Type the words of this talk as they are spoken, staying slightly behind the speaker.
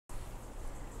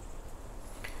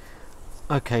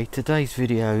Okay, today's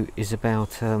video is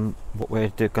about what we're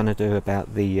going to do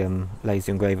about the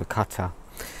laser engraver cutter.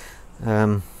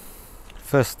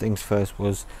 First things first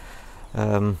was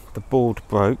the board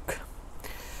broke.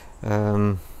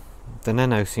 The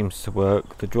nano seems to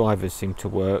work, the drivers seem to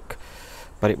work,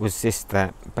 but it was this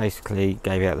that basically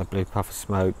gave out the blue puff of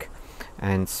smoke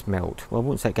and smelt. Well,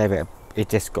 once that gave it, it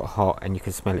just got hot and you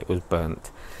could smell it was burnt.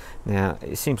 Now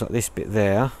it seems like this bit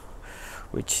there,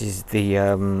 which is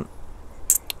the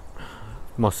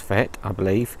MOSFET, I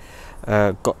believe,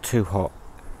 got too hot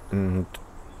and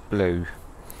blew.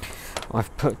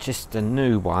 I've purchased a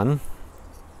new one,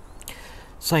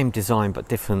 same design but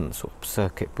different sort of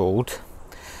circuit board.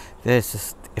 There's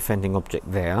this offending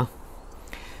object there.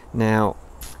 Now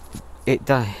it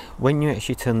when you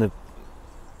actually turn the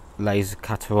laser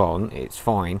cutter on, it's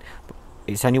fine, but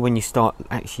it's only when you start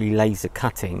actually laser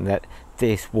cutting that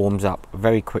this warms up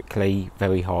very quickly,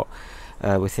 very hot.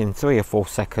 Within 3 or 4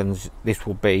 seconds this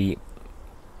will be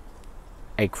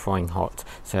egg frying hot,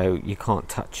 so you can't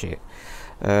touch it,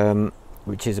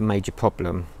 which is a major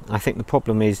problem. I think the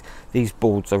problem is these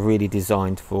boards are really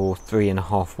designed for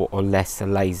 3.5 watt or less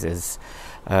lasers,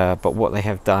 but what they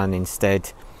have done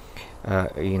instead,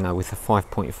 you know, with a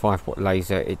 5.5 watt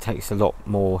laser, it takes a lot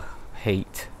more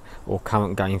heat or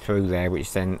current going through there,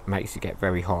 which then makes it get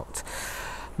very hot.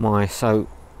 So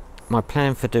my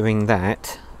plan for doing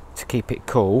that, to keep it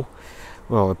cool,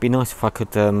 well, it'd be nice if I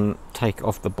could take it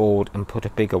off the board and put a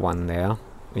bigger one there,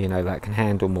 you know, that can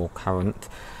handle more current,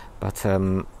 but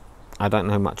I don't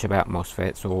know much about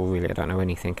MOSFETs, or really I don't know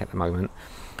anything at the moment,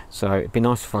 so it'd be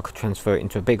nice if I could transfer it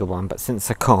into a bigger one. But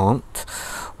since I can't,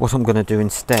 what I'm going to do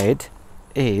instead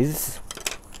is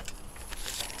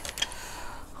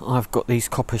I've got these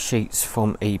copper sheets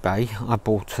from eBay. I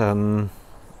bought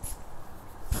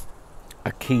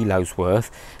a kilo's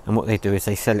worth, and what they do is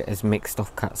they sell it as mixed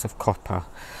offcuts of copper,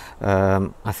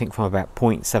 I think from about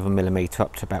 0.7mm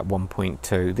up to about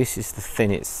 1.2. This is the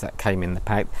thinnest that came in the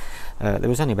pack. There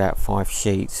was only about 5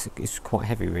 sheets. It's quite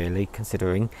heavy really,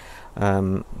 considering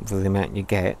for the amount you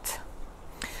get,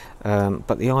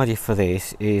 but the idea for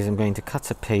this is I'm going to cut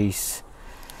a piece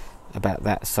about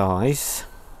that size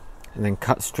and then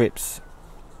cut strips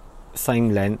same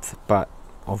length but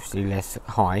obviously less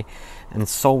high, and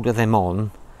solder them on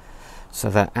so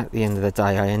that at the end of the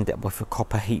day I end up with a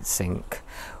copper heatsink,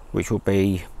 which will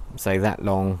be, say, that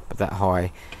long but that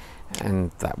high and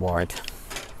that wide,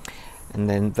 and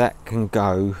then that can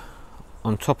go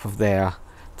on top of there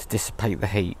to dissipate the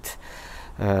heat.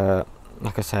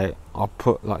 Like I say, I'll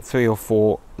put like 3 or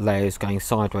 4 layers going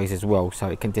sideways as well, so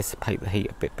it can dissipate the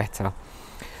heat a bit better.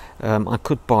 I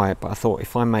could buy it, but I thought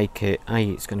if I make it,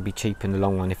 it's going to be cheap in the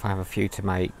long run if I have a few to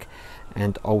make,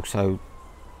 and also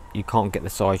you can't get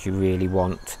the size you really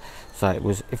want. So it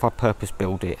was, if I purpose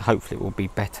build it, hopefully it will be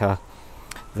better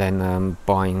than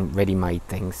buying ready-made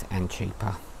things and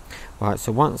cheaper. Right,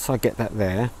 so once I get that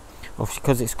there, obviously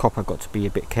because it's copper I've got to be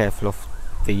a bit careful of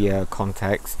the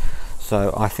contacts,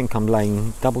 so I think I'm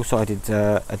laying double-sided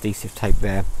adhesive tape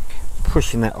there,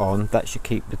 pushing that on. That should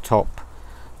keep the top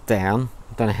down.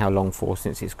 I don't know how long for,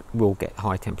 since it will get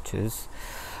high temperatures.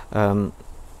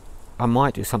 I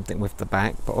might do something with the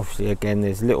back, but obviously again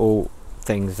there's little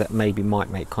things that maybe might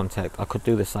make contact. I could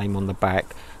do the same on the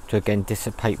back to again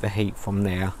dissipate the heat from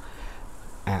there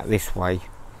out this way,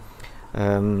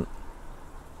 and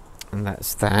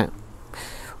that's that.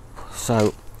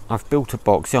 So I've built a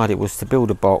box. The idea was to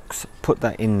build a box, put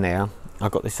that in there. I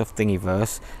got this off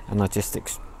Thingiverse, and I just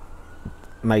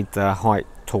made the height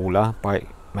taller by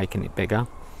making it bigger,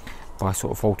 by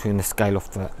sort of altering the scale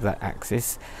of that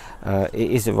axis.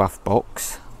 It is a rough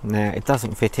box. Now it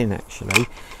doesn't fit in actually,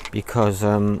 because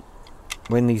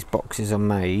when these boxes are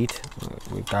made,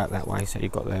 we go out that way, so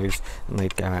you've got those and they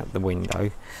go out the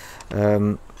window.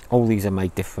 All these are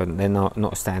made different, they're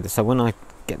not standard, so when I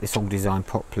get this all designed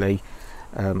properly,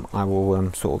 I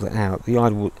will sort it out. The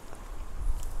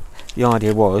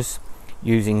idea was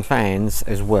using fans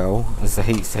as well as the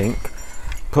heatsink.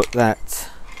 Put that,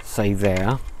 say,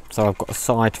 there, so I've got a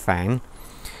side fan,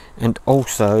 and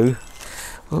also,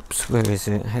 oops, where is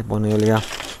it? I had one earlier.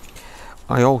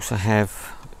 I also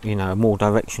have, you know, a more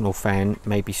directional fan,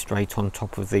 maybe straight on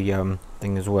top of the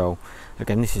thing as well.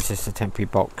 Again, this is just a temporary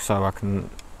box, so I can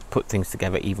put things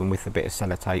together even with a bit of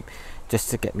sellotape, just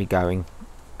to get me going,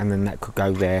 and then that could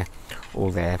go there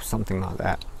or there, something like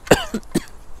that.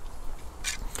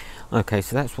 Okay,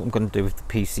 so that's what I'm going to do with the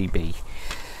PCB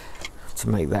to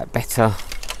make that better.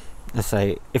 I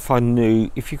say, if I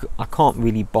knew, I can't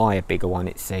really buy a bigger one,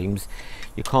 it seems.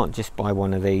 You can't just buy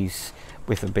one of these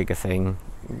with a bigger thing.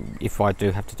 If I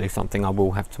do have to do something, I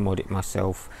will have to mod it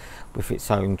myself with its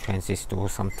own transistor or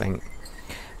something.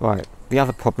 Right, the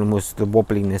other problem was the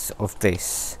wobbliness of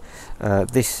this.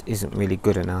 This isn't really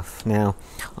good enough. Now,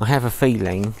 I have a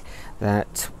feeling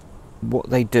that what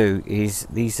they do is,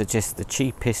 these are just the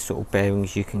cheapest sort of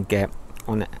bearings you can get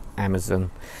on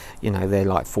Amazon. You know, they're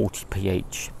like 40p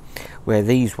each, where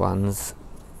these ones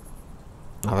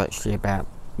are actually about,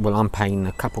 well, I'm paying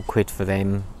a couple quid for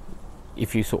them.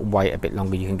 If you sort of wait a bit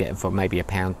longer, you can get them for maybe a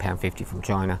 £1.50 from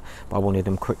China, but I wanted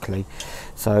them quickly.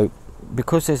 So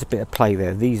because there's a bit of play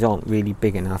there, these aren't really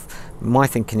big enough. My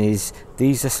thinking is,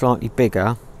 these are slightly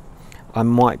bigger. I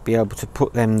might be able to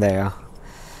put them there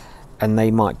and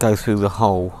they might go through the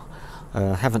hole.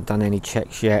 Haven't done any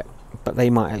checks yet, but they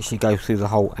might actually go through the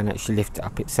hole and actually lift it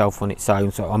up itself on its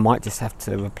own, so I might just have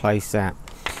to replace that.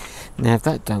 Now if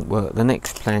that don't work, the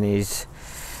next plan is,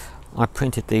 I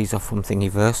printed these off from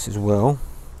Thingiverse as well,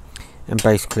 and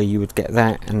basically you would get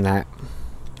that and that.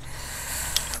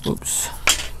 Oops,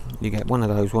 you get one of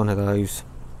those,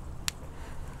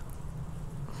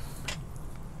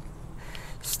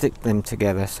 stick them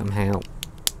together somehow.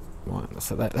 Right,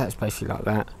 so that's basically like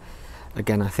that.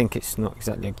 Again, I think it's not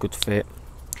exactly a good fit.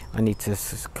 I need to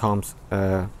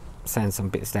sand some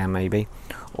bits down maybe,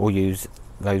 or use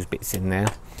those bits in there.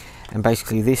 And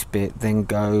basically this bit then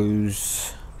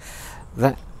goes,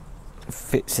 that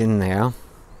fits in there,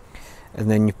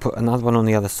 and then you put another one on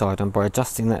the other side, and by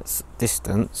adjusting that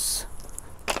distance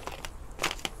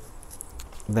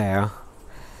there,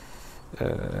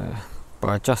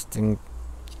 by adjusting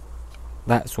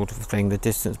that sort of thing, the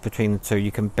distance between the two,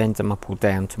 you can bend them up or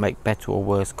down to make better or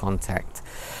worse contact.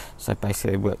 So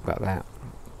basically it works like that.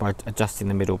 By adjusting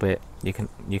the middle bit, you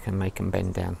can make them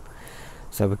bend down.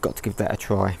 So we've got to give that a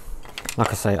try.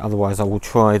 Like I say, otherwise I will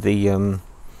try the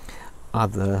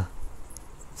other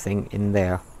thing in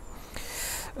there.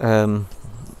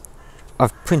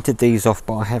 I've printed these off,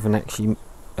 but I haven't actually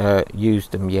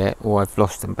used them yet, or I've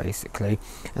lost them basically,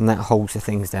 and that holds the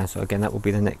things down. So again, that will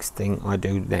be the next thing I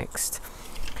do next.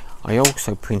 I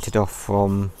also printed off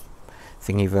from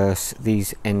Thingiverse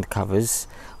these end covers.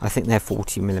 I think they're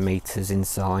 40mm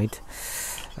inside,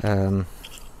 and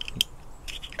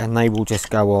they will just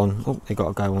go on. Oh, they got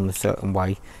to go on a certain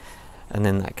way, and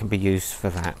then that can be used for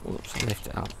that. Oops, I lift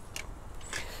it up.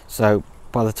 So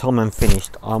by the time I'm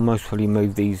finished, I'll most probably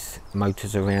move these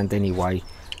motors around anyway,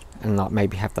 and like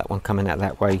maybe have that one coming out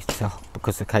that way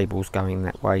because the cable's going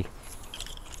that way.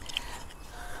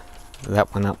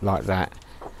 That one up like that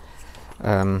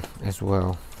as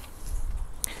well.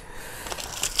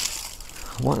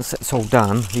 Once that's all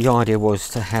done, the idea was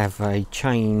to have a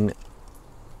chain,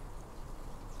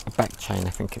 a back chain I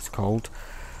think it's called,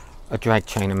 a drag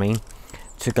chain I mean,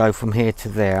 to go from here to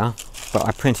there, but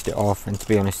I printed it off, and to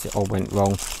be honest it all went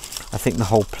wrong. I think the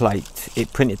whole plate,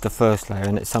 it printed the first layer,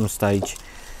 and at some stage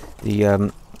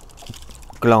the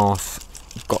glass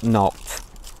got knocked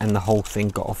and the whole thing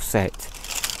got offset.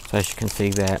 So as you can see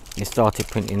there, it started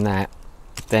printing that,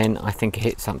 then I think it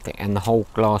hit something and the whole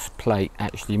glass plate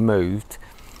actually moved,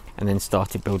 and then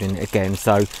started building it again.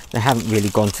 So they haven't really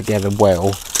gone together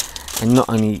well, and not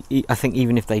only, I think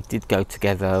even if they did go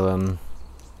together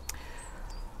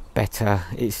better,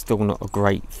 it's still not a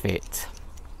great fit.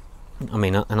 I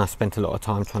mean, and I spent a lot of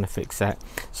time trying to fix that,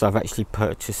 so I've actually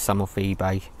purchased some off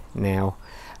eBay now.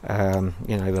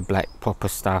 You know, the black proper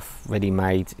stuff,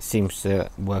 ready-made. It seems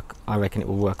to work. I reckon it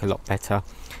will work a lot better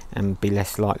and be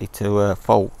less likely to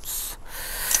faults.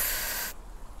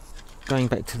 Going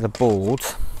back to the board,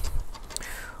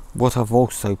 what I've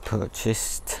also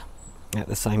purchased at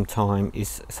the same time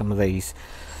is some of these.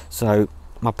 So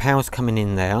my power's coming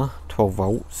in there, 12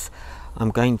 volts.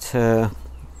 I'm going to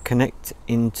connect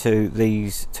into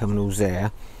these terminals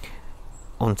there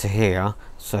onto here,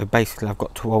 so basically I've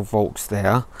got 12 volts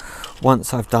there.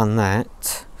 Once I've done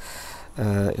that,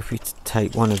 if we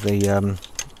take one of the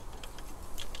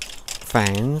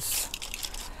fans,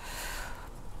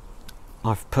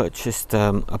 I've purchased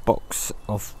a box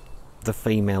of the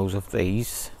females of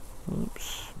these.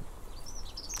 Oops.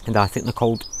 And I think they're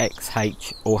called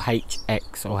XH or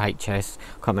HX or HS,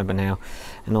 can't remember now,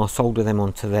 and I'll solder them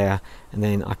onto there, and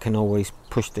then I can always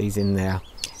push these in there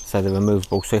so they're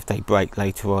removable, so if they break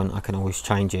later on I can always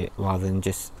change it rather than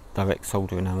just direct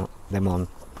soldering them on.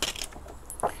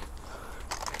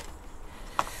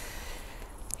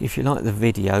 If you like the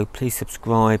video, please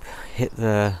subscribe, hit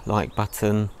the like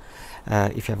button.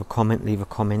 If you have a comment, leave a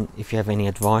comment. If you have any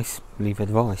advice, leave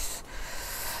advice.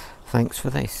 Thanks for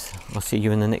this. I'll see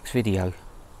you in the next video.